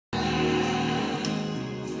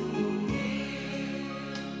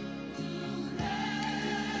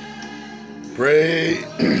Pray,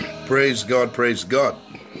 praise God, praise God.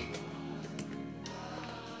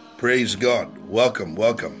 Praise God. Welcome,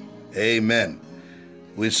 welcome. Amen.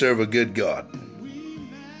 We serve a good God.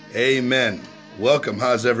 Amen. Welcome.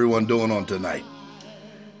 How's everyone doing on tonight?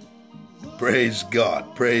 Praise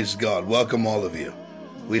God, praise God. Welcome all of you.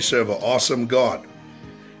 We serve an awesome God.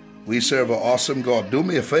 We serve an awesome God. Do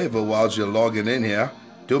me a favor while you're logging in here.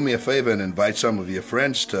 Do me a favor and invite some of your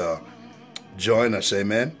friends to join us.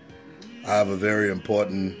 Amen. I have a very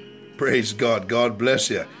important, praise God. God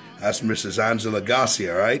bless you. That's Mrs. Angela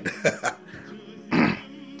Garcia, right?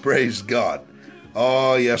 Praise God.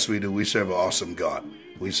 Oh, yes, we do. We serve an awesome God.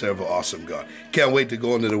 We serve an awesome God. Can't wait to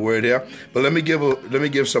go into the word here. But let me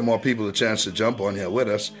give some more people a chance to jump on here with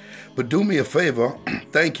us. But do me a favor.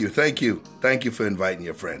 Thank you for inviting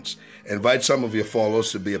your friends. Invite some of your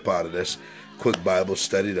followers to be a part of this quick Bible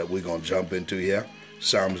study that we're going to jump into here.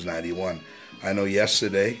 Psalms 91. I know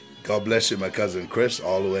yesterday, God bless you, my cousin Chris,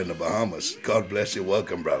 all the way in the Bahamas. God bless you.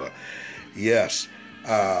 Welcome, brother. Yes.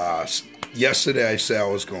 Yesterday I said I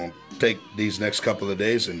was going to take these next couple of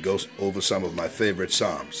days and go over some of my favorite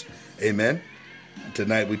Psalms. Amen.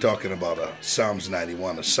 Tonight we're talking about Psalms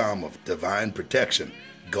 91, a Psalm of divine protection.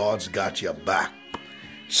 God's got your back.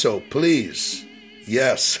 So please,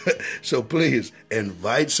 yes, so please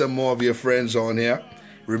invite some more of your friends on here.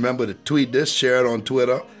 Remember to tweet this, share it on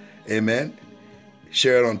Twitter. Amen.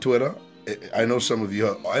 Share it on Twitter. I know some of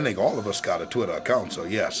you, I think all of us got a Twitter account, so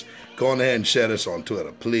yes, go on ahead and share this on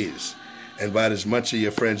Twitter, please. Invite as much of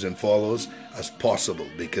your friends and followers as possible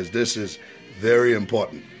because this is very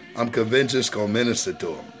important. I'm convinced it's going to minister to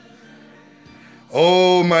them.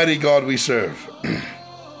 Almighty God we serve.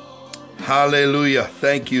 Hallelujah.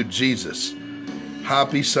 Thank you, Jesus.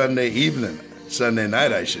 Happy Sunday evening. Sunday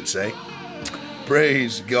night, I should say.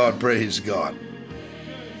 Praise God, praise God.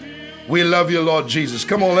 We love you, Lord Jesus.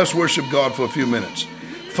 Come on, let's worship God for a few minutes.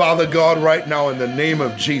 Father God, right now in the name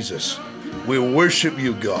of Jesus, we worship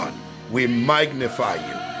you, God. We magnify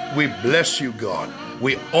you. We bless you, God.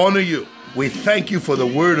 We honor you. We thank you for the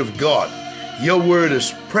word of God. Your word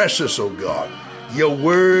is precious, oh God. Your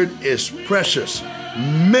word is precious.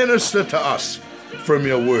 Minister to us from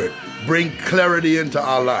your word. Bring clarity into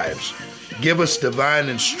our lives. Give us divine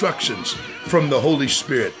instructions from the Holy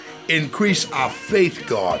Spirit. Increase our faith,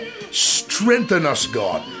 God. Strengthen us,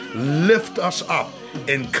 God. Lift us up.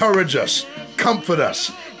 Encourage us. Comfort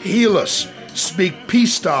us. Heal us. Speak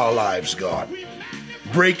peace to our lives, God.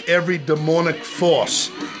 Break every demonic force,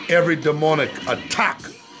 every demonic attack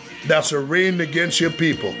that's arraigned against your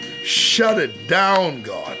people. Shut it down,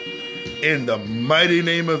 God. In the mighty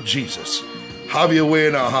name of Jesus. Have your way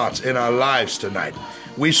in our hearts, in our lives tonight.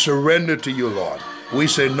 We surrender to you, Lord. We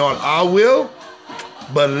say, not our will,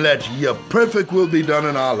 but let your perfect will be done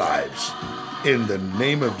in our lives. In the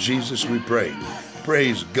name of Jesus we pray.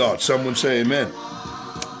 Praise God. Someone say amen.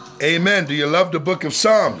 Amen. Do you love the book of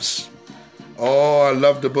Psalms? Oh, I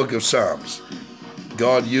love the book of Psalms.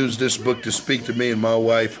 God used this book to speak to me and my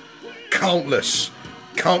wife countless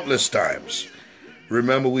times.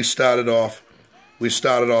 Remember, we started off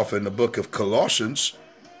in the book of Colossians,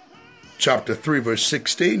 chapter 3, verse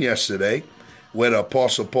 16 yesterday, where the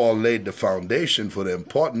Apostle Paul laid the foundation for the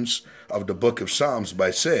importance of the book of Psalms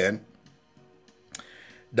by saying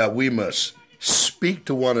that we must speak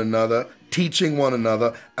to one another, teaching one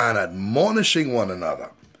another, and admonishing one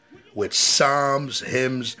another with psalms,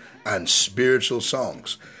 hymns, and spiritual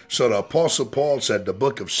songs. So the Apostle Paul said the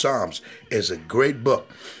book of Psalms is a great book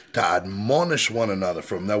to admonish one another.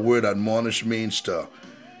 From that word admonish means to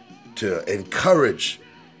encourage.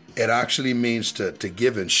 It actually means to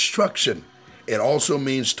give instruction. It also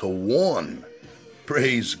means to warn.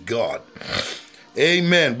 Praise God.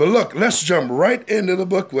 Amen. But look, let's jump right into the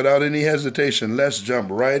book without any hesitation. Let's jump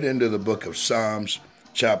right into the book of Psalms,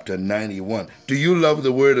 chapter 91. Do you love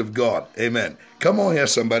the word of God? Amen. Come on here,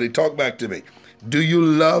 somebody. Talk back to me. Do you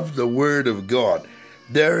love the word of God?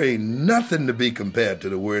 There ain't nothing to be compared to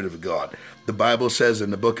the word of God. The Bible says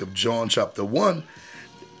in the book of John, chapter 1,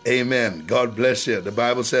 amen. God bless you. The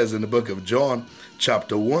Bible says in the book of John,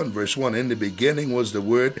 chapter 1, verse 1, in the beginning was the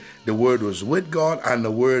word was with God, and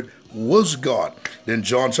the word was God. Then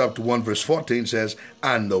John chapter 1, verse 14 says,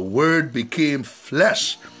 and the word became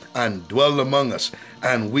flesh and dwelt among us,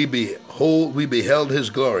 and we beheld his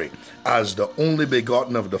glory as the only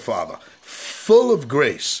begotten of the Father, full of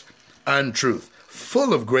grace and truth.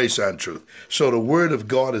 Full of grace and truth. So the word of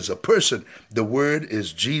God is a person. The word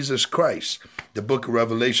is Jesus Christ. The book of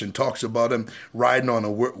Revelation talks about him riding on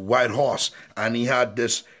a white horse, and he had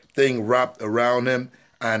this thing wrapped around him,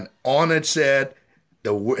 and on it said,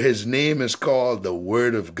 his name is called the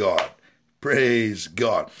Word of God. Praise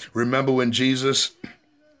God. Remember when Jesus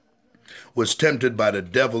was tempted by the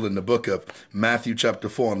devil in the book of Matthew chapter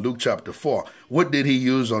 4 and Luke chapter 4. What did he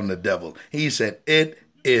use on the devil? He said, "It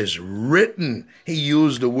is written." He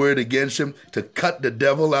used the word against him to cut the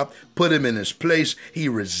devil up, put him in his place. He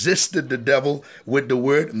resisted the devil with the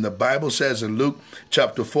word. And the Bible says in Luke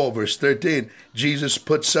chapter 4, verse 13, Jesus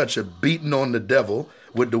put such a beating on the devil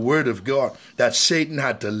with the word of God that Satan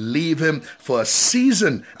had to leave him for a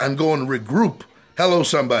season and go and regroup. Hello,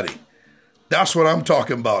 somebody. That's what I'm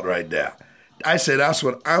talking about right there. I say that's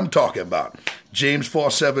what I'm talking about. James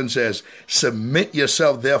 4:7 says, "Submit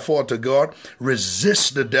yourself therefore to God,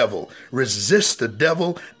 resist the devil,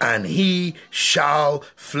 and he shall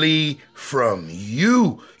flee from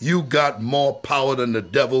you." You got more power than the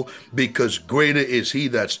devil, because greater is he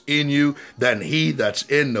that's in you than he that's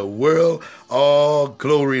in the world. Oh,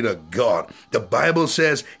 glory to God. The Bible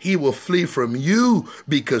says he will flee from you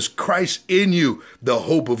because Christ in you, the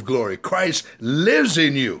hope of glory. Christ lives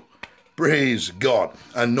in you. Praise God.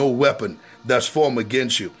 And no weapon that's formed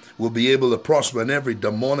against you will be able to prosper, in every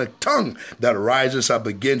demonic tongue that rises up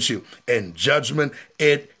against you in judgment,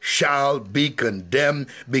 it shall be condemned,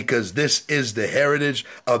 because this is the heritage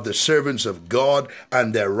of the servants of God,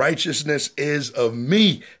 and their righteousness is of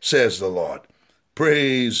me, says the Lord.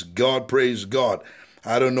 Praise God, praise God.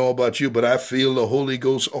 I don't know about you, but I feel the Holy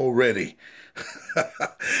Ghost already.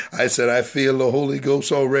 I said, I feel the Holy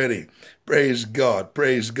Ghost already. Praise God.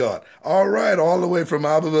 Praise God. All right. All the way from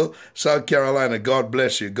Albertville, South Carolina. God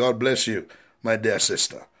bless you. God bless you, my dear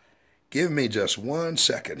sister. Give me just 1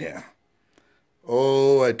 second here.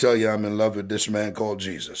 Oh, I tell you, I'm in love with this man called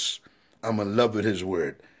Jesus. I'm in love with his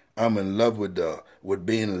word. I'm in love with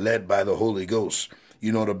being led by the Holy Ghost.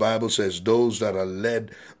 You know, the Bible says those that are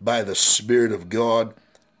led by the Spirit of God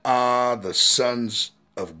are the sons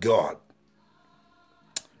of God.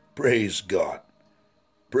 Praise God.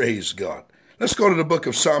 Praise God. Let's go to the book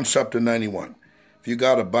of Psalms chapter 91. If you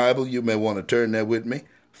got a Bible, you may want to turn there with me.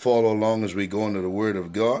 Follow along as we go into the Word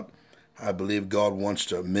of God. I believe God wants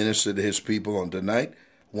to minister to his people on tonight,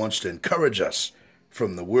 wants to encourage us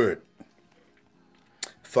from the Word.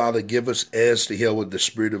 Father, give us ears to hear what the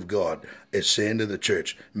Spirit of God is saying to the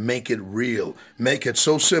church. Make it real. Make it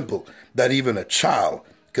so simple that even a child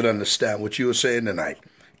could understand what you are saying tonight.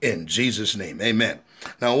 In Jesus' name, amen.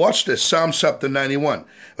 Now watch this, Psalm chapter 91.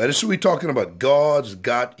 This is what we're talking about. God's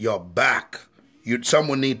got your back.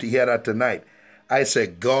 Someone need to hear that tonight. I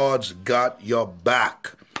said, God's got your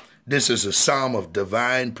back. This is a psalm of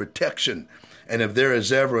divine protection. And if there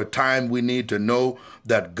is ever a time we need to know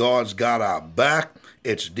that God's got our back,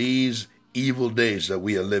 it's these evil days that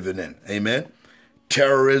we are living in. Amen.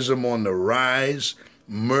 Terrorism on the rise,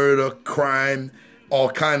 murder, crime, all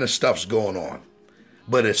kind of stuff's going on.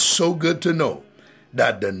 But it's so good to know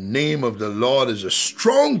that the name of the Lord is a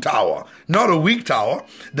strong tower, not a weak tower.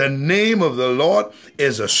 The name of the Lord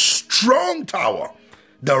is a strong tower.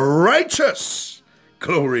 The righteous,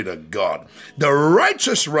 glory to God, the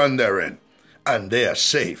righteous run therein, and they are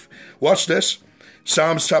safe. Watch this.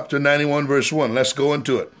 Psalms chapter 91, verse 1. Let's go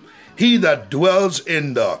into it. He that dwells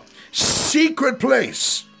in the secret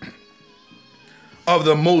place of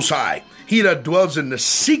the Most High, he that dwells in the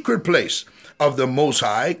secret place of the Most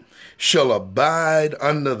High shall abide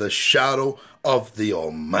under the shadow of the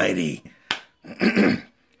Almighty.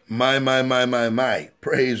 My.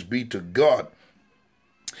 Praise be to God.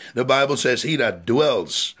 The Bible says he that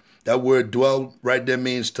dwells, that word dwell right there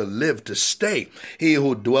means to live, to stay. He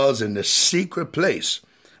who dwells in the secret place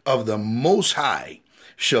of the Most High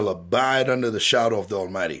shall abide under the shadow of the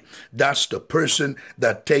Almighty. That's the person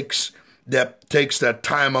that takes that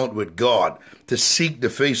time out with God to seek the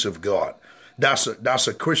face of God. That's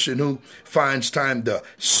a Christian who finds time to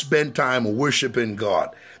spend time worshiping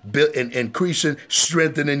God, increasing,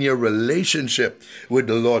 strengthening your relationship with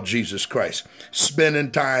the Lord Jesus Christ,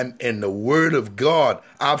 spending time in the Word of God.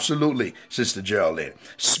 Absolutely, Sister Geraldine.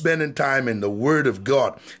 Spending time in the Word of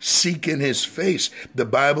God, seeking his face. The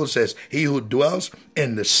Bible says, he who dwells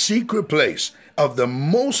in the secret place of the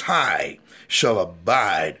Most High shall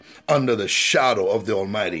abide under the shadow of the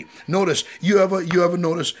Almighty. Notice, you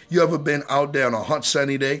ever been out there on a hot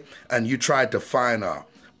sunny day and you tried to find a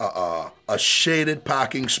shaded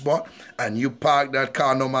parking spot, and you park that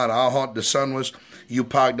car, no matter how hot the sun was, you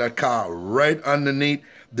park that car right underneath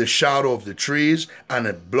the shadow of the trees, and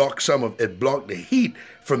it blocked the heat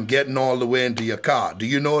from getting all the way into your car. Do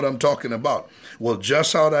you know what I'm talking about? Well,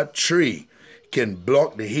 just how that tree can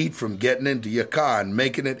block the heat from getting into your car and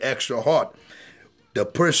making it extra hot. The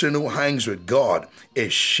person who hangs with God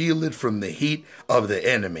is shielded from the heat of the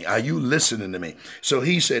enemy. Are you listening to me? So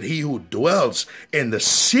he said, he who dwells in the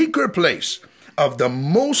secret place of the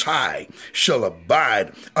Most High shall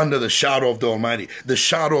abide under the shadow of the Almighty. The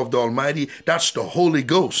shadow of the Almighty, that's the Holy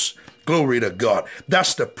Ghost. Glory to God.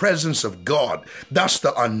 That's the presence of God. That's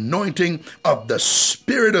the anointing of the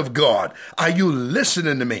Spirit of God. Are you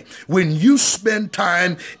listening to me? When you spend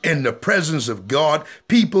time in the presence of God,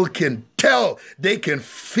 people can tell, they can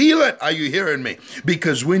feel it. Are you hearing me?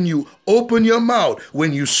 Because when you open your mouth,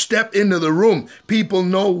 when you step into the room, people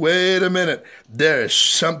know, wait a minute, there is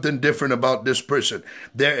something different about this person.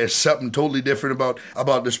 There is something totally different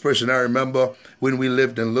about this person. I remember when we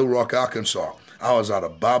lived in Little Rock, Arkansas, I was at a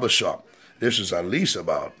barber shop. This is at least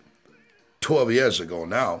about 12 years ago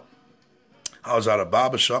now. I was at a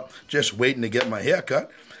barber shop just waiting to get my hair cut.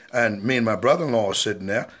 And me and my brother-in-law were sitting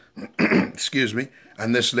there. Excuse me.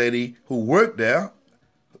 And this lady who worked there,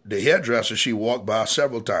 the hairdresser, she walked by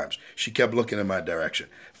several times. She kept looking in my direction.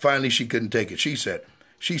 Finally, she couldn't take it. She said,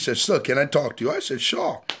 sir, can I talk to you? I said,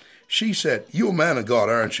 sure. She said, you're a man of God,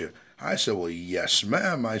 aren't you? I said, well, yes,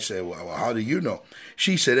 ma'am. I said, well, how do you know?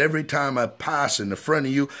 She said, every time I pass in the front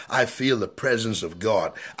of you, I feel the presence of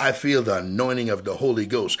God. I feel the anointing of the Holy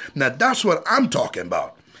Ghost. Now, that's what I'm talking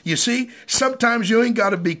about. You see, sometimes you ain't got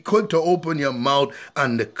to be quick to open your mouth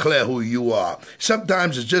and declare who you are.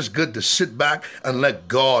 Sometimes it's just good to sit back and let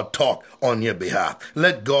God talk on your behalf.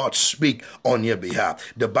 Let God speak on your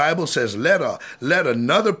behalf. The Bible says, let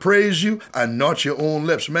another praise you and not your own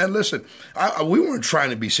lips. Man, listen, we weren't trying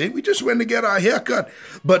to be seen. We just went to get our hair cut.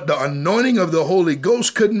 But the anointing of the Holy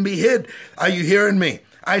Ghost couldn't be hid. Are you hearing me?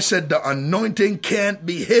 I said the anointing can't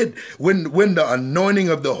be hid. When the anointing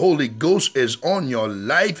of the Holy Ghost is on your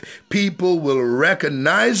life, people will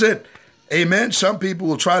recognize it. Amen. Some people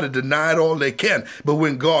will try to deny it all they can. But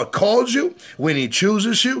when God calls you, when he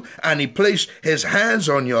chooses you, and he placed his hands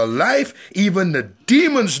on your life, even the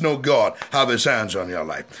demons know God have his hands on your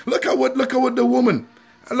life. Look at what the woman,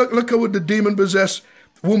 look at what the demon-possessed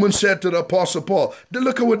woman said to the Apostle Paul.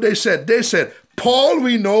 Look at what they said. They said, Paul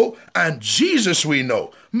we know and Jesus we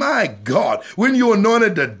know. My God, when you're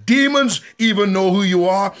anointed, the demons even know who you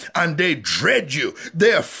are and they dread you.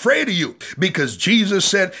 They're afraid of you because Jesus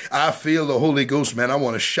said, I feel the Holy Ghost, man. I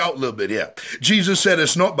want to shout a little bit here. Jesus said,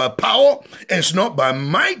 it's not by power, it's not by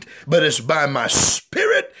might, but it's by my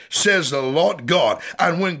spirit, says the Lord God.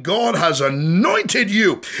 And when God has anointed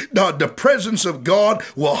you, the presence of God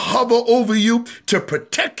will hover over you to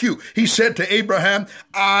protect you. He said to Abraham,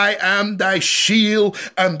 I am thy shield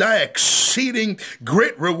and thy exceeding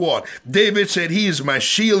great reward. David said, he is my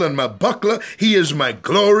shield and my buckler. He is my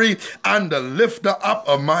glory and the lifter up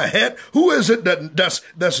of my head. Who is it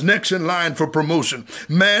that's next in line for promotion?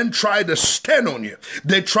 Man tried to stand on you.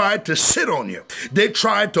 They tried to sit on you. They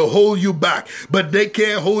tried to hold you back, but they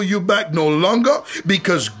can't hold you back no longer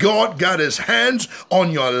because God got his hands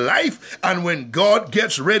on your life. And when God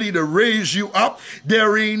gets ready to raise you up,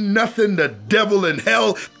 there ain't nothing the devil in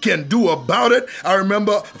hell can do about it. I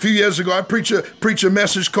remember a few years ago, I preached a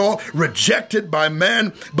message called Rejected by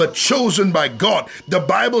Man, but Chosen by God. The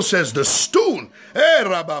Bible says the stone,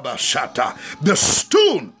 the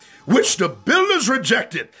stone which the builders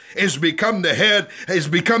rejected is become the head, has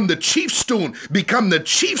become the chief stone, become the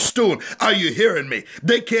chief stone. Are you hearing me?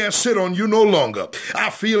 They can't sit on you no longer. I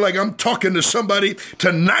feel like I'm talking to somebody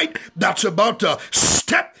tonight that's about to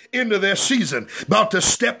step into their season, about to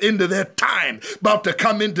step into their time, about to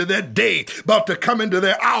come into their day, about to come into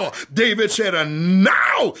their hour. David said, and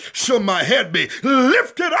now shall my head be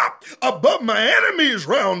lifted up above my enemies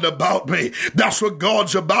round about me. That's what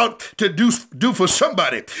God's about to do for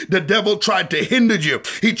somebody. The devil tried to hinder you.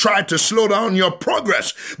 He tried to slow down your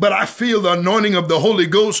progress. But I feel the anointing of the Holy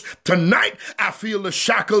Ghost tonight. I feel the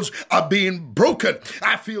shackles are being broken.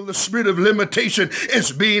 I feel the spirit of limitation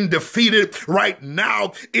is being defeated right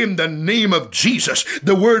now in the name of Jesus.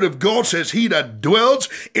 The word of God says, he that dwells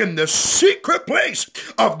in the secret place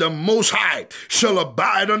of the Most High shall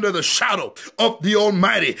abide under the shadow of the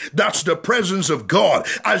Almighty. That's the presence of God.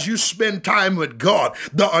 As you spend time with God,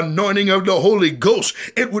 the anointing of the Holy Ghost,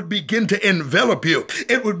 it would begin to envelop you.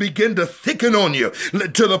 It would begin to thicken on you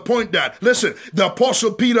to the point that, listen, the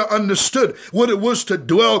Apostle Peter understood what it was to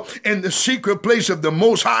dwell in the secret place of the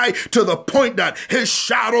Most High to the point that his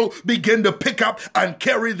shadow began to pick up and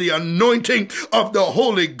carry the anointing of the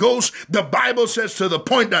Holy Ghost. The Bible says to the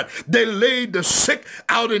point that they laid the sick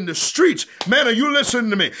out in the streets. Man, are you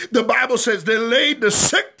listening to me? The Bible says they laid the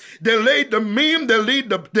sick, they laid the maimed, they laid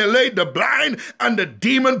the blind and the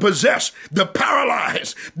demon possessed, the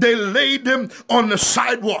paralyzed, They laid him on the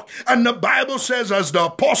sidewalk. And the Bible says, as the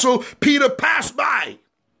apostle Peter passed by,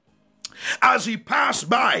 as he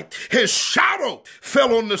passed by, his shadow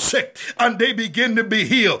fell on the sick, and they began to be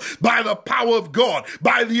healed by the power of God,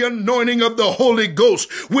 by the anointing of the Holy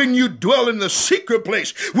Ghost. When you dwell in the secret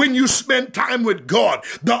place, when you spend time with God,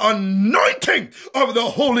 the anointing of the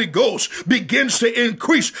Holy Ghost begins to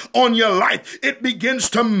increase on your life. It begins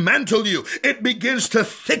to mantle you. It begins to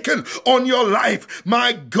thicken on your life.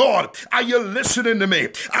 My God, are you listening to me?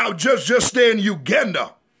 I was just there in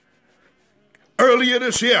Uganda earlier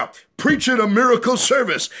this year, preaching a miracle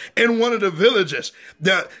service in one of the villages.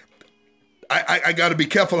 That I got to be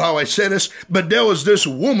careful how I say this, but there was this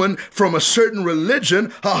woman from a certain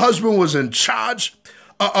religion. Her husband was in charge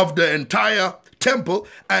of the entire temple,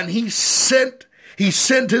 and he sent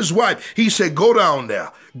his wife. He said, go down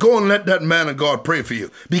there. Go and let that man of God pray for you,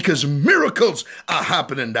 because miracles are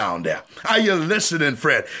happening down there. Are you listening,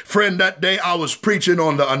 friend? Friend, that day I was preaching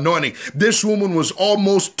on the anointing. This woman was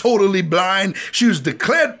almost totally blind. She was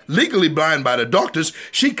declared legally blind by the doctors.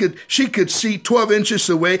 She could see 12 inches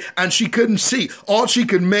away, and she couldn't see. All she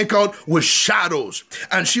could make out was shadows,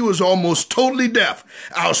 and she was almost totally deaf.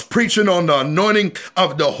 I was preaching on the anointing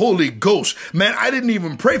of the Holy Ghost. Man, I didn't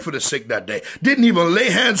even pray for the sick that day. Didn't even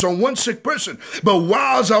lay hands on one sick person. But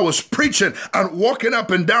while I was preaching and walking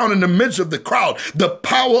up and down in the midst of the crowd, the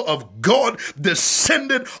power of God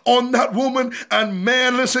descended on that woman. And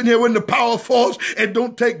man, listen here, when the power falls, it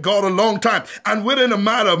don't take God a long time. And within a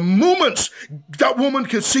matter of moments, that woman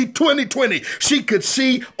could see 20/20. She could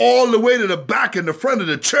see all the way to the back and the front of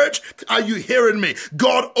the church. Are you hearing me?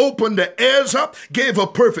 God opened the ears up, gave her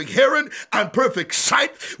perfect hearing and perfect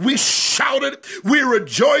sight. We shouted, we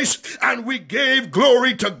rejoiced, and we gave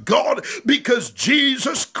glory to God, because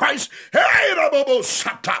Jesus Christ,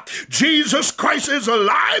 Jesus Christ is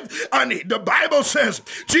alive. And the Bible says,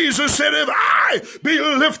 Jesus said, if I be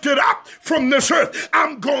lifted up from this earth,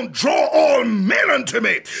 I'm going to draw all men unto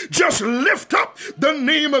me. Just lift up the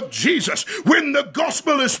name of Jesus. When the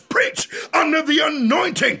gospel is preached under the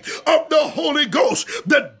anointing of the Holy Ghost,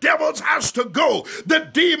 the devil has to go. The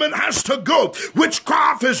demon has to go.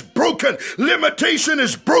 Witchcraft is broken. Limitation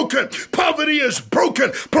is broken. Poverty is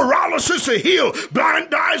broken. Paralysis is healed.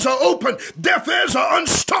 Blind eyes are open. Deaf ears are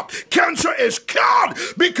unstopped. Cancer is cured,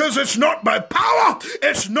 because it's not by power,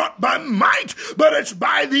 it's not by might, but it's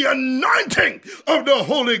by the anointing of the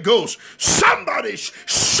Holy Ghost. Somebody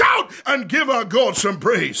shout and give our God some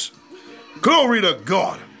praise. Glory to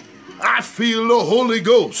God. I feel the Holy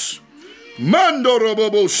Ghost.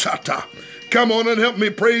 Mandorobobo Shata. Come on and help me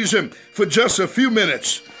praise him for just a few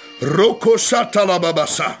minutes. Roko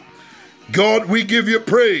Satalababasa. God, we give you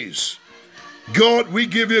praise. God, we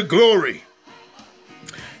give you glory.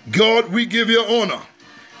 God, we give you honor.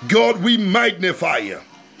 God, we magnify you.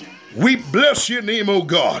 We bless your name, O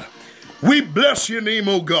God. We bless your name,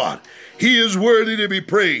 O God. He is worthy to be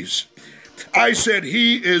praised. I said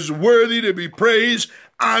he is worthy to be praised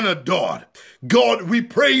and adored. God, we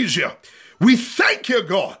praise you. We thank you,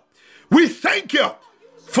 God. We thank you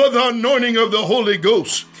for the anointing of the Holy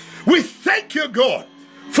Ghost. We thank you, God,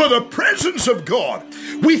 for the presence of God.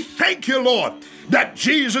 We thank you, Lord, that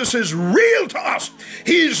Jesus is real to us.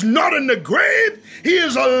 He is not in the grave. He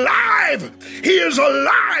is alive. He is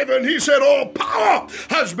alive. And he said, all power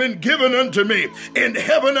has been given unto me in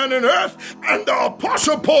heaven and in earth. And the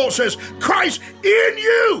Apostle Paul says, Christ in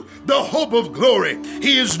you, the hope of glory.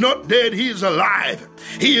 He is not dead. He is alive.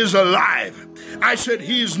 He is alive. I said,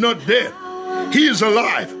 he is not dead. He is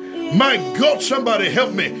alive. My God, somebody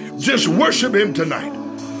help me. Just worship him tonight.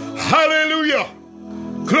 Hallelujah.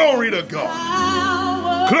 Glory to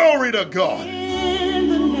God. Glory to God.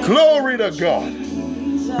 Glory to God.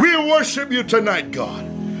 We worship you tonight, God.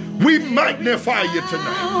 We magnify you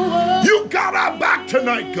tonight. You got our back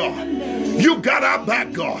tonight, God. You got our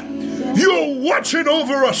back, God. You're watching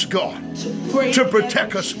over us, God, to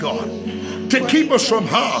protect us, God, to keep us from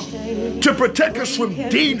harm, to protect us from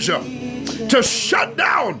danger, to shut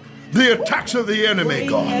down the attacks of the enemy,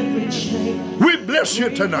 God. We bless you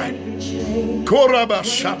tonight. We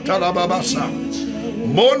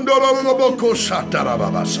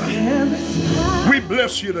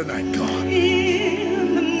bless you tonight, God.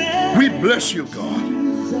 We bless you,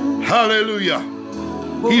 God. Hallelujah.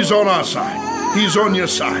 He's on our side. He's on your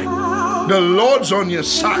side. The Lord's on your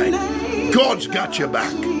side. God's got your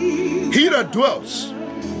back. He that dwells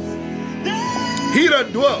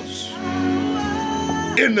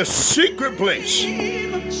in the secret place,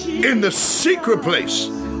 in the secret place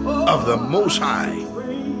of the Most High,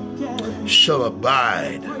 shall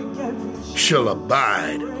abide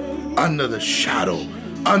under the shadow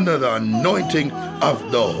under the anointing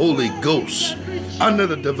of the Holy Ghost, under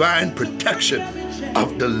the divine protection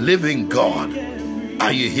of the living God.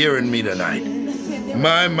 Are you hearing me tonight?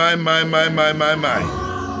 My.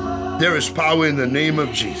 There is power in the name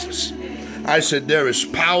of Jesus. I said there is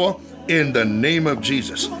power in the name of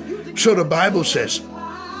Jesus. So the Bible says,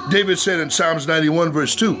 David said in Psalms 91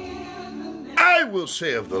 verse 2, I will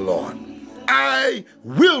say of the Lord, I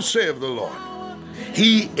will say of the Lord,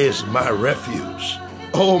 He is my refuge.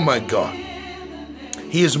 Oh my God.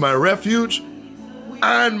 He is my refuge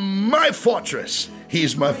and my fortress. He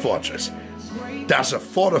is my fortress. That's a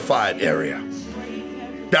fortified area.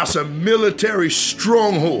 That's a military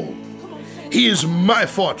stronghold. He is my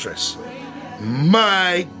fortress.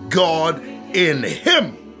 My God, in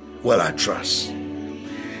Him will I trust.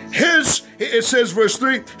 It says, verse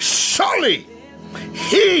 3, surely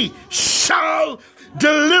He shall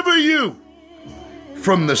deliver you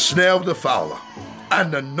from the snare of the fowler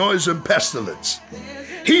and the noisome pestilence.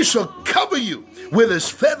 He shall cover you with His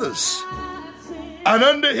feathers, and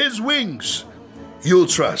under His wings you'll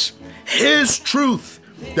trust. His truth,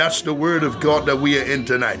 that's the word of God that we are in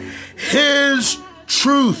tonight. His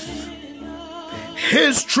truth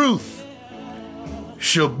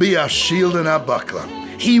shall be our shield and our buckler.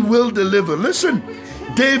 He will deliver. Listen,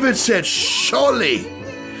 David said, surely,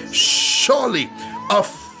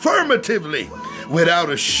 affirmatively, without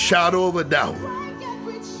a shadow of a doubt,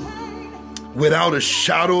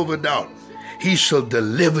 He shall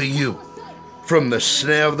deliver you from the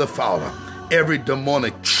snare of the fowler, every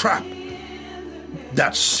demonic trap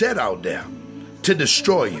that's set out there to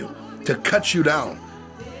destroy you, to cut you down,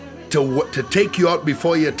 to take you out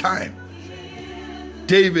before your time.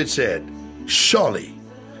 David said, surely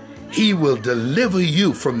He will deliver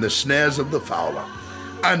you from the snares of the fowler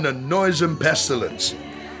and the noisome pestilence.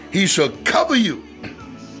 He shall cover you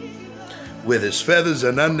with His feathers,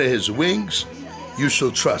 and under His wings you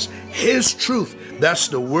shall trust. His truth, that's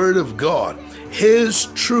the word of God. His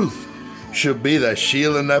truth shall be thy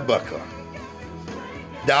shield and thy buckler.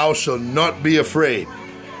 Thou shalt not be afraid.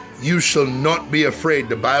 You shall not be afraid.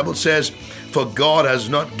 The Bible says, for God has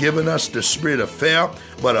not given us the spirit of fear,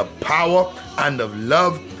 but of power and of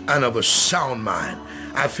love and of a sound mind.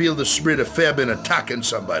 I feel the spirit of fear been attacking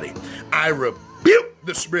somebody. I rebuke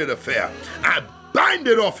the spirit of fear. I bind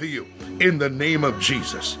it off of you in the name of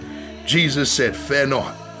Jesus. Jesus said, fear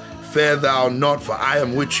not. Fear thou not, for I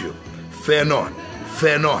am with you. Fear not.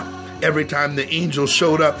 Fear not. Every time the angels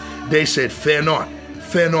showed up, they said, fear not.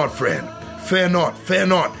 Fear not, friend. Fear not. Fear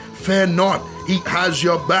not. Fear not. He has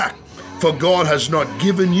your back. For God has not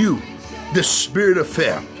given you the spirit of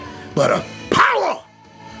fear, but of power,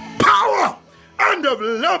 and of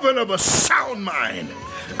love and of a sound mind.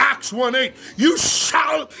 Acts 1:8, you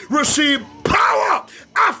shall receive power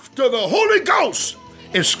after the Holy Ghost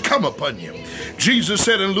is come upon you. Jesus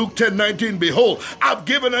said in Luke 10:19, behold, I've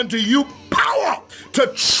given unto you power to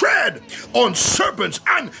tread on serpents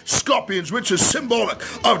and scorpions, which is symbolic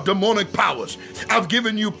of demonic powers. I've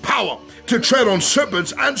given you power to tread on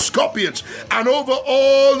serpents and scorpions and over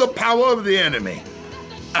all the power of the enemy.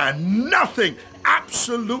 And nothing,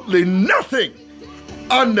 absolutely nothing,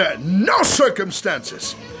 under no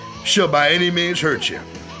circumstances shall by any means hurt you.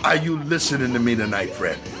 Are you listening to me tonight,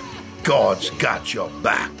 friend? God's got your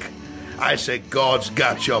back. I said, God's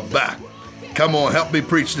got your back. Come on, help me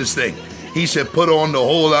preach this thing. He said, put on the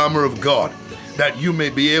whole armor of God, that you may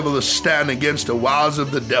be able to stand against the wiles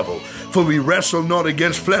of the devil. For we wrestle not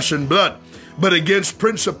against flesh and blood, but against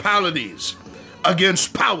principalities,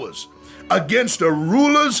 against powers, against the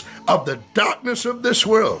rulers of the darkness of this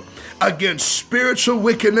world, against spiritual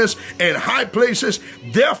wickedness in high places.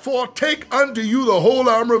 Therefore take unto you the whole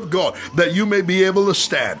armor of God, that you may be able to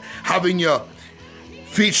stand, having your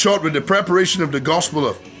feet shod with the preparation of the gospel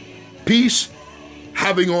of peace,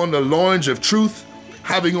 having on the loins of truth,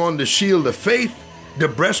 having on the shield of faith, the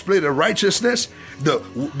breastplate of righteousness,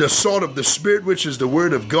 the sword of the Spirit, which is the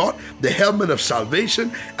word of God, the helmet of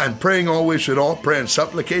salvation, and praying always with all prayer and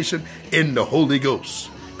supplication in the Holy Ghost.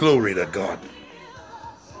 Glory to God.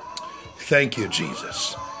 Thank you,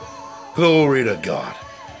 Jesus. Glory to God.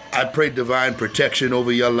 I pray divine protection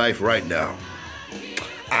over your life right now.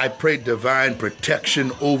 I pray divine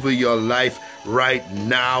protection over your life right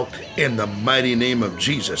now in the mighty name of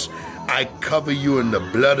Jesus. I cover you in the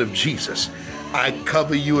blood of Jesus. I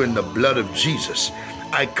cover you in the blood of Jesus.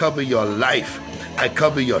 I cover your life. I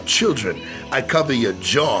cover your children. I cover your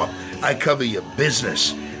job. I cover your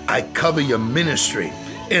business. I cover your ministry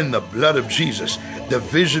in the blood of Jesus. the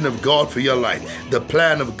vision of God for your life, the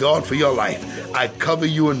plan of God for your life. I cover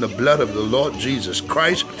you in the blood of the Lord Jesus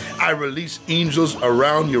Christ. I release angels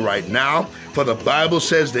around you right now. For the Bible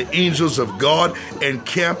says the angels of God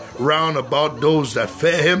encamp round about those that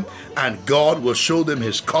fear him, and God will show them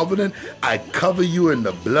his covenant. I cover you in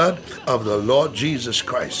the blood of the Lord Jesus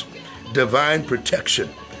Christ. Divine protection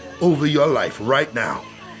over your life right now.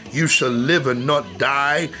 You shall live and not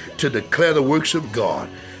die to declare the works of God.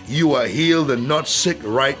 You are healed and not sick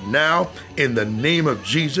right now in the name of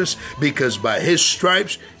Jesus, because by his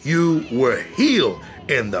stripes you were healed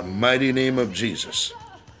in the mighty name of Jesus.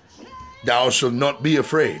 Thou shalt not be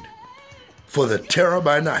afraid for the terror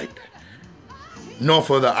by night, nor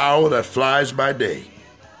for the hour that flies by day,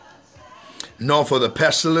 nor for the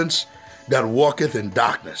pestilence that walketh in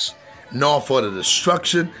darkness, nor for the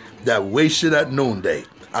destruction that wasteth at noonday.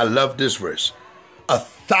 I love this verse.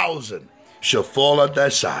 1,000 shall fall at thy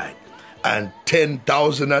side, and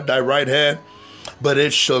 10,000 at thy right hand, but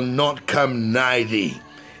it shall not come nigh thee.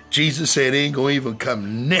 Jesus said it ain't going to even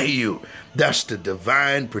come near you. That's the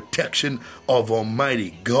divine protection of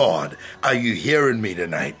Almighty God. Are you hearing me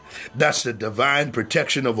tonight? That's the divine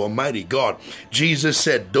protection of Almighty God. Jesus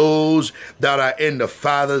said, those that are in the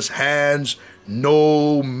Father's hands,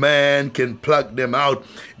 no man can pluck them out.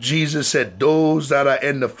 Jesus said, those that are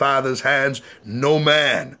in the Father's hands, no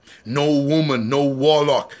man, no woman, no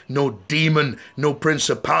warlock, no demon, no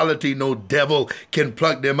principality, no devil can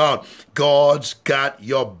pluck them out. God's got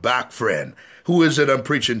your back, friend. Who is it I'm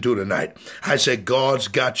preaching to tonight? I said, God's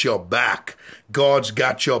got your back. God's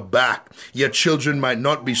got your back. Your children might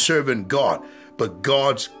not be serving God, but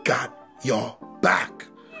God's got your back.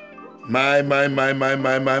 My.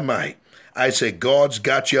 I say, God's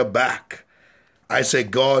got your back. I say,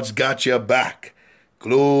 God's got your back.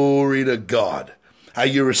 Glory to God. Are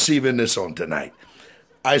you receiving this on tonight?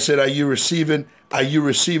 I said, are you receiving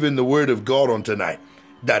the word of God on tonight?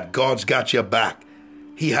 That God's got your back.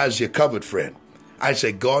 He has you covered, friend. I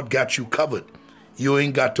say, God got you covered. You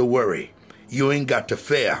ain't got to worry. You ain't got to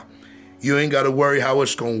fear. You ain't got to worry how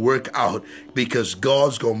it's going to work out, because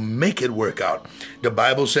God's going to make it work out. The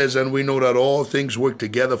Bible says, and we know that all things work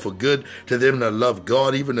together for good to them that love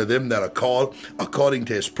God, even to them that are called according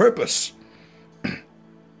to his purpose.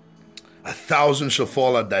 1,000 shall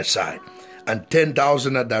fall at thy side, and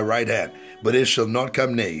 10,000 at thy right hand, but it shall not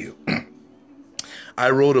come near you. I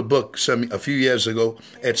wrote a book a few years ago.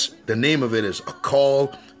 The name of it is A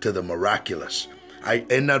Call to the Miraculous.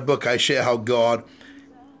 In that book, I share how God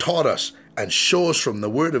taught us and show us from the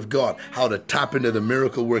Word of God how to tap into the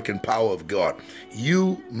miracle working power of God.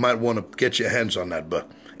 You might want to get your hands on that book.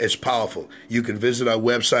 It's powerful. You can visit our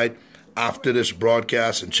website after this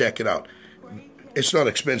broadcast and check it out. It's not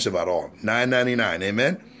expensive at all. $9.99.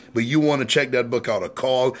 Amen. But you want to check that book out, A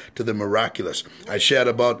Call to the Miraculous. I shared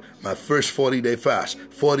about my first 40-day fast,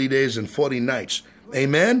 40 days and 40 nights.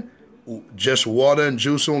 Amen? Just water and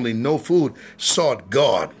juice only, no food, sought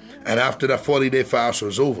God. And after that 40-day fast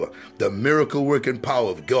was over, the miracle-working power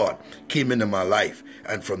of God came into my life.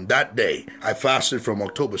 And from that day, I fasted from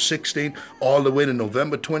October 16th all the way to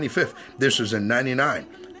November 25th. This was in 99.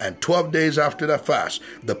 And 12 days after that fast,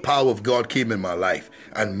 the power of God came in my life,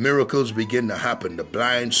 and miracles began to happen. The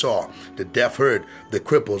blind saw, the deaf heard, the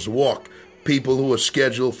cripples walked. People who were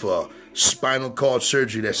scheduled for spinal cord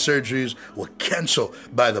surgery, their surgeries were canceled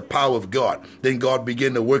by the power of God. Then God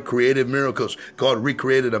began to work creative miracles. God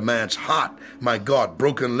recreated a man's heart. My God,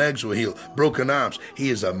 broken legs were healed, broken arms. He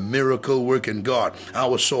is a miracle working God. I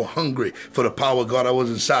was so hungry for the power of God, I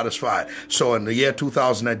wasn't satisfied. So in the year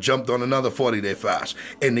 2000, I jumped on another 40-day fast.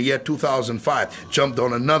 In the year 2005, jumped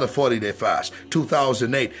on another 40-day fast.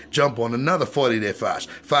 2008, jumped on another 40-day fast.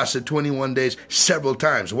 Fasted 21 days several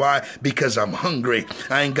times. Why? Because I'm hungry.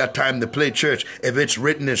 I ain't got time to play church. If it's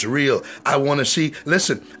written, it's real. I want to see.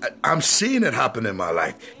 Listen, I'm seeing it happen in my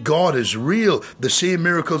life. God is real. The same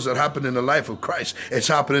miracles that happen in the life of Christ, it's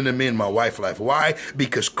happening to me and my wife's life. Why?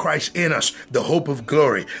 Because Christ in us, the hope of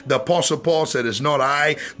glory. The Apostle Paul said, it's not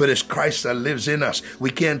I, but it's Christ that lives in us. We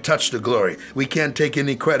can't touch the glory. We can't take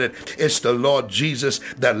any credit. It's the Lord Jesus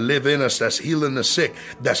that live in us, that's healing the sick,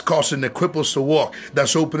 that's causing the cripples to walk,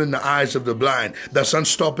 that's opening the eyes of the blind, that's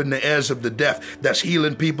unstopping the ears of the deaf, that's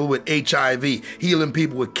healing people with HIV, healing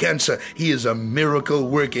people with cancer. He is a miracle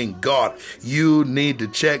working God. You need to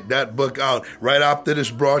check that book out. Right after this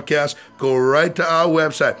broadcast, go right to our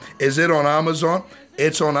website. Is it on Amazon?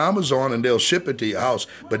 It's on Amazon and they'll ship it to your house,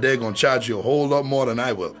 but they're going to charge you a whole lot more than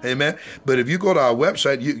I will. Amen. But if you go to our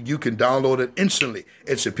website, you can download it instantly.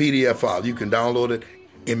 It's a PDF file. You can download it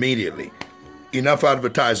immediately. Enough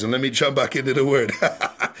advertising. Let me jump back into the word.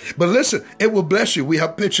 But listen, it will bless you. We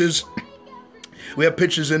have pictures. We have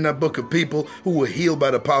pictures in that book of people who were healed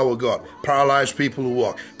by the power of God. Paralyzed people who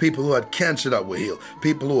walk. People who had cancer that were healed.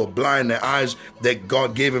 People who were blind, their eyes, that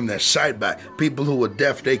God gave them their sight back. People who were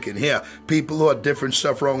deaf, they can hear. People who had different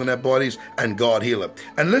stuff wrong in their bodies, and God healed them.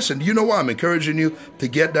 And listen, you know why I'm encouraging you to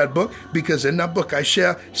get that book? Because in that book I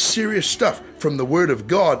share serious stuff from the Word of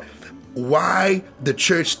God. Why the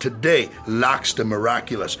church today lacks the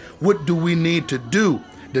miraculous. What do we need to do?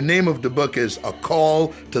 The name of the book is A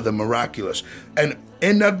Call to the Miraculous. And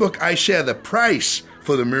in that book, I share the price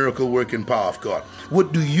for the miracle working power of God.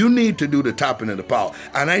 What do you need to do to tap into the power?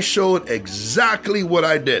 And I showed exactly what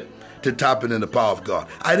I did to tap into the power of God.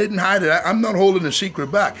 I didn't hide it. I'm not holding the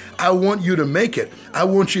secret back. I want you to make it. I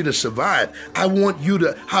want you to survive. I want you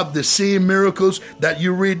to have the same miracles that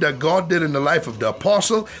you read that God did in the life of the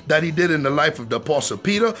apostle, that he did in the life of the apostle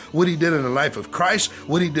Peter, what he did in the life of Christ,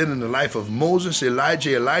 what he did in the life of Moses,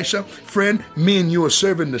 Elijah, Elisha. Friend, me and you are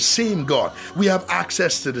serving the same God. We have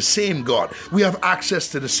access to the same God. We have access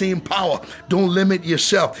to the same power. Don't limit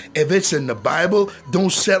yourself. If it's in the Bible,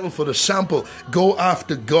 don't settle for the sample. Go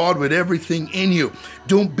after God with everything in you.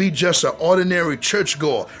 Don't be just an ordinary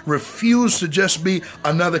churchgoer. Refuse to just be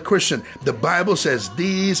another Christian. The Bible says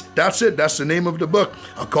that's it. That's the name of the book,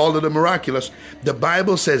 A Call to the Miraculous. The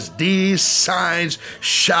Bible says these signs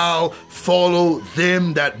shall follow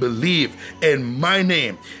them that believe. In my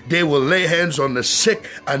name, they will lay hands on the sick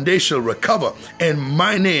and they shall recover. In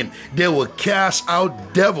my name, they will cast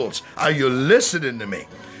out devils. Are you listening to me?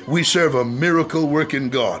 We serve a miracle working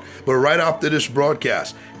God. But right after this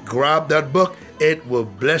broadcast, grab that book. It will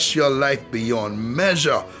bless your life beyond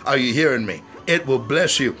measure. Are you hearing me? It will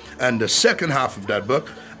bless you. And the second half of that book,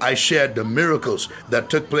 I shared the miracles that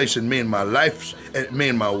took place in me and my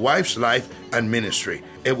wife's life and ministry.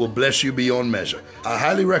 It will bless you beyond measure. I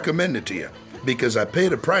highly recommend it to you because I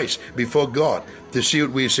paid a price before God to see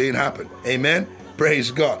what we're seeing happen. Amen. Praise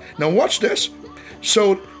God. Now watch this.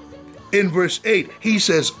 So in verse 8, he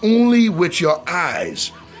says, only with your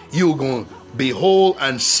eyes you're going to behold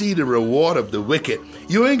and see the reward of the wicked.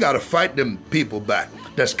 You ain't got to fight them people back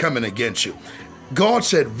that's coming against you. God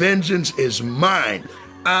said, vengeance is mine.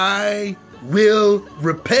 I will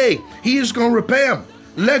repay. He is going to repay them.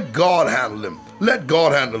 Let God handle them. Let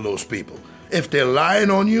God handle those people. If they're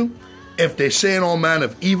lying on you, if they're saying all manner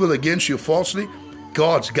of evil against you falsely,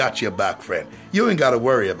 God's got your back, friend. You ain't got to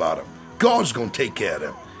worry about them. God's going to take care of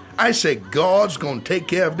them. I say God's going to take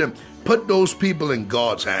care of them. Put those people in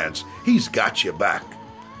God's hands. He's got your back.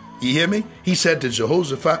 You hear me? He said to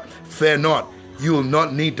Jehoshaphat, fear not. You will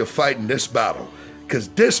not need to fight in this battle because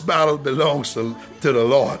this battle belongs to the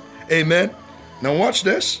Lord. Amen. Now watch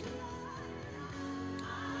this.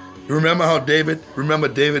 Remember David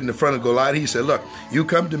in the front of Goliath? He said, look, you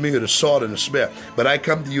come to me with a sword and a spear, but I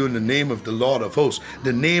come to you in the name of the Lord of hosts,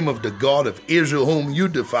 the name of the God of Israel whom you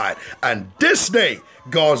defied. And this day,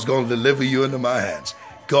 God's going to deliver you into my hands.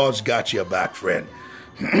 God's got your back, friend.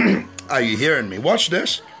 Are you hearing me? Watch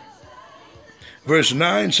this. Verse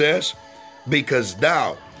 9 says, because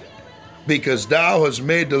thou hast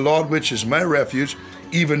made the Lord, which is my refuge,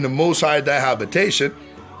 even the Most High thy habitation,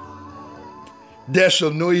 there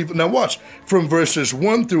shall no evil. Now watch, from verses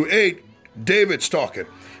 1 through 8, David's talking.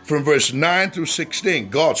 From verse 9 through 16,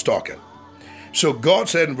 God's talking. So God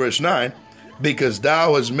said in verse 9, because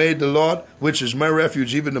thou hast made the Lord, which is my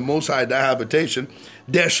refuge, even the Most High thy habitation,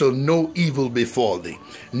 there shall no evil befall thee,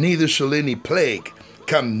 neither shall any plague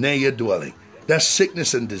come near your dwelling. That's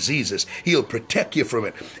sickness and diseases. He'll protect you from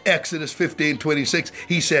it. Exodus 15:26,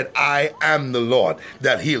 he said, I am the Lord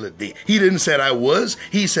that healeth thee. He didn't say I was.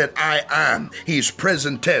 He said, I am. He's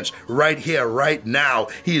present tense, right here, right now.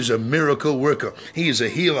 He is a miracle worker. He is a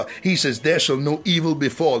healer. He says, there shall no evil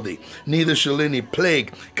befall thee, neither shall any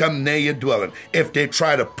plague come near your dwelling. If they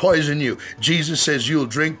try to poison you, Jesus says you'll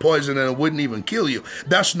drink poison and it wouldn't even kill you.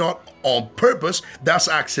 That's not on purpose. That's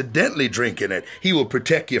accidentally drinking it. He will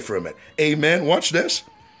protect you from it. Amen. Watch this.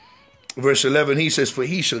 Verse 11, he says, for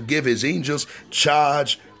he shall give his angels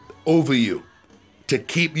charge over you to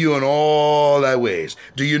keep you in all thy ways.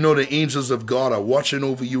 Do you know the angels of God are watching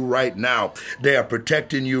over you right now? They are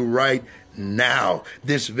protecting you right now.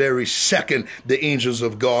 This very second, the angels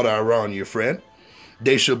of God are around you, friend.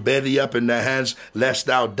 They shall bear thee up in their hands, lest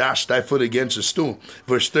thou dash thy foot against a stone.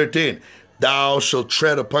 Verse 13, thou shalt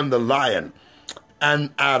tread upon the lion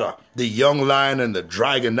and adder, the young lion and the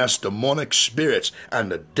dragon, that's demonic spirits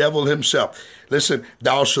and the devil himself. Listen,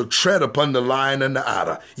 thou shalt tread upon the lion and the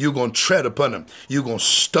adder. You're going to tread upon them. You're going to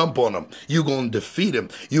stomp on them. You're going to defeat them.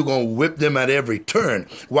 You're going to whip them at every turn.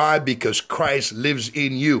 Why? Because Christ lives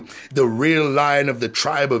in you, the real lion of the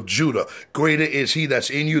tribe of Judah. Greater is he that's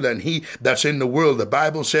in you than he that's in the world. The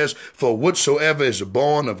Bible says, for whatsoever is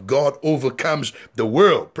born of God overcomes the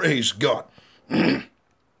world. Praise God.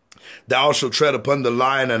 Thou shalt tread upon the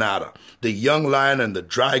lion and adder. The young lion and the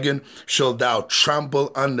dragon shall thou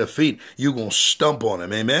trample under feet. You're going to stomp on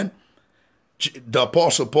him. Amen. The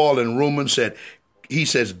Apostle Paul in Romans he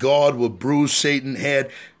says, God will bruise Satan's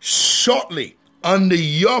head shortly under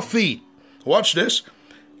your feet. Watch this.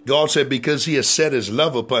 God said, because he has set his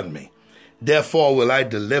love upon me, therefore will I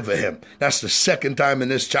deliver him. That's the second time in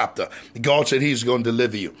this chapter. God said he's going to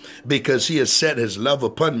deliver you. Because he has set his love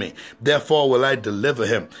upon me, therefore will I deliver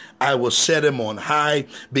him. I will set him on high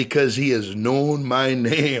because he has known my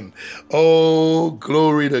name. Oh,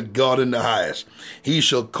 glory to God in the highest. He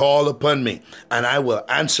shall call upon me and I will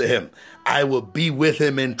answer him. I will be with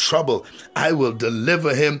him in trouble. I will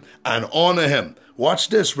deliver him and honor him. Watch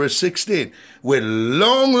this, verse 16. With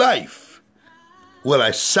long life will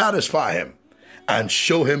I satisfy him and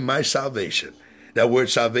show him my salvation. That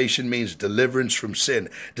word salvation means deliverance from sin,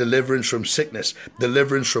 deliverance from sickness,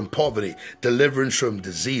 deliverance from poverty, deliverance from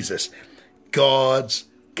diseases. God's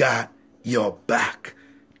got your back.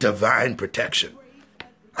 Divine protection.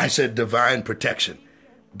 I said divine protection.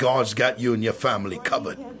 God's got you and your family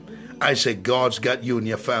covered. I said God's got you and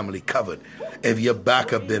your family covered. If your back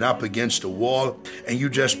have been up against the wall and you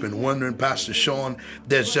just been wondering, Pastor Sean,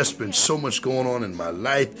 there's just been so much going on in my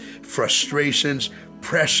life, frustrations,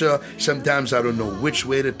 pressure. Sometimes I don't know which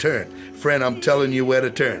way to turn. Friend, I'm telling you where to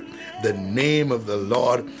turn. The name of the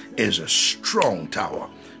Lord is a strong tower.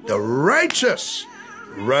 The righteous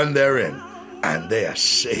run therein and they are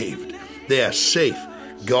saved. They are safe.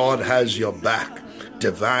 God has your back.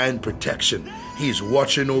 Divine protection. He's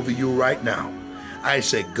watching over you right now. I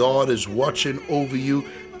say God is watching over you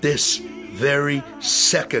this very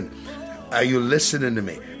second. Are you listening to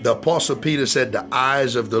me? The Apostle Peter said the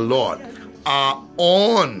eyes of the Lord are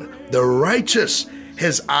on the righteous.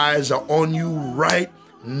 His eyes are on you right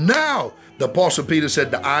now. The Apostle Peter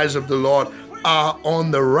said the eyes of the Lord are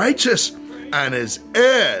on the righteous and his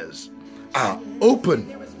ears are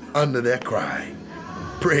open under their cry.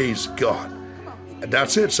 Praise God.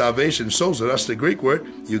 That's it. Salvation, sozo. That's the Greek word.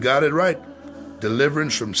 You got it right.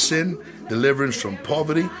 Deliverance from sin, deliverance from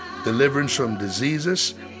poverty, deliverance from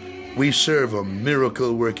diseases. We serve a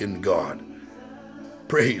miracle working God.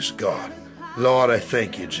 Praise God. Lord, I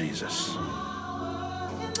thank you, Jesus.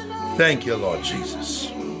 Thank you, Lord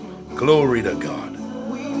Jesus. Glory to God.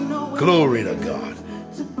 Glory to God.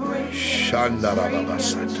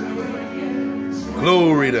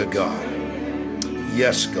 Glory to God.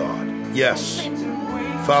 Yes, God. Yes.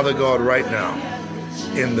 Father God, right now,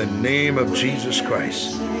 in the name of Jesus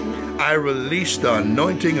Christ, I release the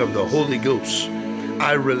anointing of the Holy Ghost.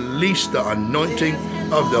 I release the anointing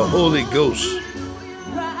of the Holy Ghost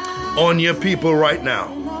on your people right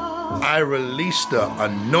now. I release the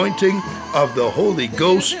anointing of the Holy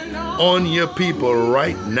Ghost on your people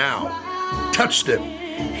right now. Touch them.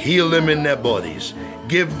 Heal them in their bodies.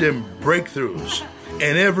 Give them breakthroughs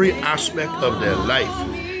in every aspect of their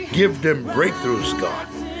life. Give them breakthroughs, God.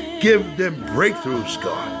 Give them breakthroughs,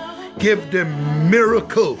 God. Give them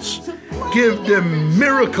miracles. Give them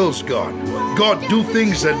miracles, God. God, do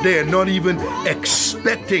things that they're not even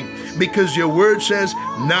expecting, because your word says,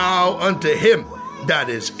 now unto him that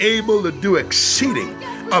is able to do exceeding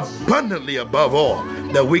abundantly above all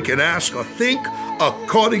that we can ask or think,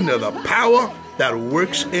 according to the power that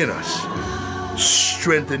works in us.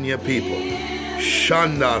 Strengthen your people.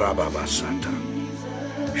 Shandarababasata.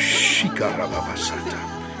 Shikarababasata.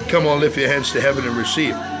 Come on, lift your hands to heaven and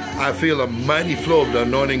receive. I feel a mighty flow of the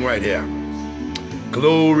anointing right here.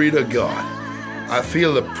 Glory to God. I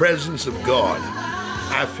feel the presence of God.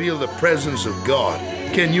 I feel the presence of God.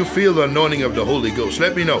 Can you feel the anointing of the Holy Ghost?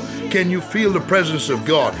 Let me know. Can you feel the presence of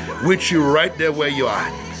God with you right there where you are?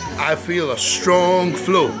 I feel a strong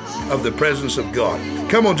flow of the presence of God.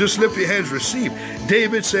 Come on, just lift your hands, receive.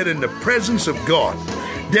 David said, in the presence of God,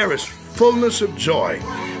 there is fullness of joy,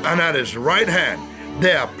 and at his right hand,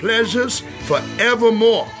 there are pleasures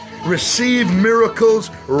forevermore. Receive miracles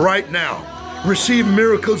right now. Receive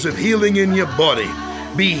miracles of healing in your body.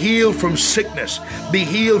 Be healed from sickness. Be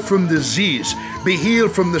healed from disease. Be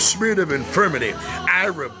healed from the spirit of infirmity. I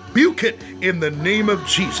rebuke it in the name of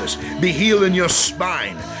Jesus. Be healed in your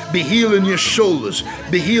spine. Be healed in your shoulders.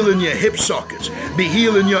 Be healed in your hip sockets. Be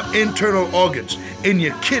healed in your internal organs, in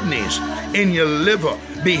your kidneys, in your liver.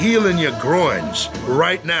 Be healed in your groins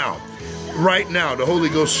right now. Right now, the Holy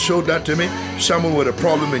Ghost showed that to me. Someone with a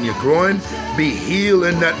problem in your groin, be healed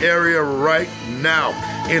in that area right now.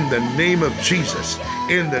 In the name of Jesus.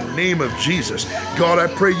 In the name of Jesus. God, I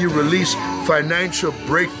pray you release financial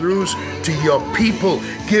breakthroughs to your people.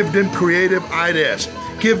 Give them creative ideas.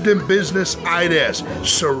 Give them business ideas.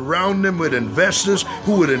 Surround them with investors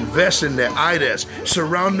who would invest in their ideas.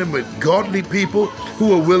 Surround them with godly people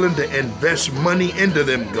who are willing to invest money into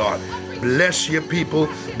them, God. Bless your people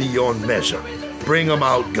beyond measure. Bring them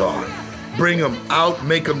out, God. Bring them out.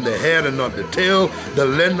 Make them the head and not the tail, the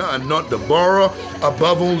lender and not the borrower,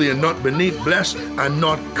 above only and not beneath, blessed and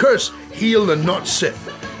not cursed, healed and not sick.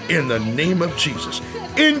 In the name of Jesus.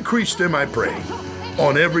 Increase them, I pray,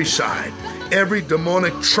 on every side. Every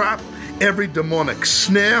demonic trap, every demonic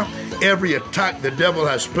snare, every attack the devil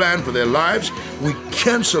has planned for their lives, we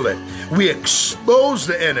cancel it. We expose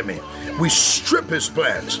the enemy. We strip his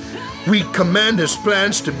plans. We command his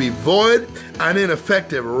plans to be void and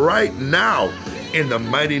ineffective right now in the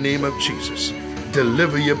mighty name of Jesus.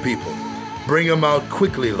 Deliver your people. Bring them out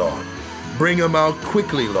quickly, Lord. Bring them out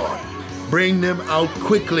quickly, Lord. Bring them out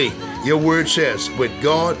quickly. Your word says, with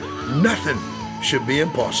God, nothing should be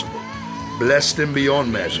impossible. Bless them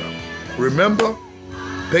beyond measure. Remember,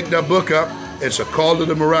 pick that book up. It's a call to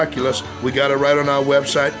the miraculous. We got it right on our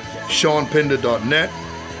website, seanpinderministries.net.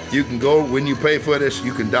 You can go, when you pay for this,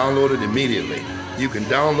 you can download it immediately. You can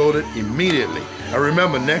download it immediately. And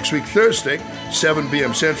remember, next week, Thursday, 7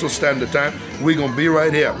 p.m. Central Standard Time, we're going to be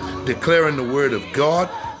right here declaring the word of God,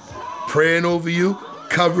 praying over you,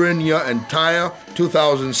 covering your entire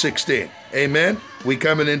 2016. Amen? We're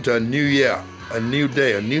coming into a new year, a new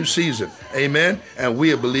day, a new season. Amen? And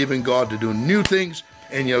we are believing God to do new things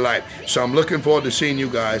in your life. So I'm looking forward to seeing you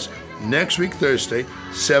guys next week, Thursday,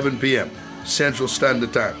 7 p.m. Central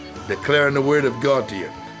Standard Time, declaring the word of God to you.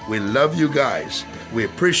 We love you guys. We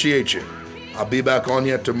appreciate you. I'll be back on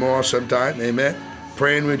here tomorrow sometime. Amen.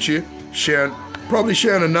 Praying with you, probably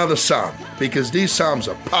sharing another psalm, because these psalms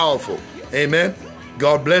are powerful. Amen.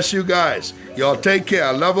 God bless you guys. Y'all take care.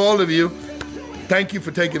 I love all of you. Thank you for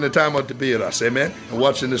taking the time out to be with us. Amen. And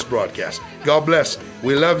watching this broadcast. God bless.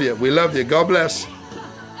 We love you. We love you. God bless.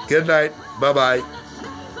 Good night. Bye-bye.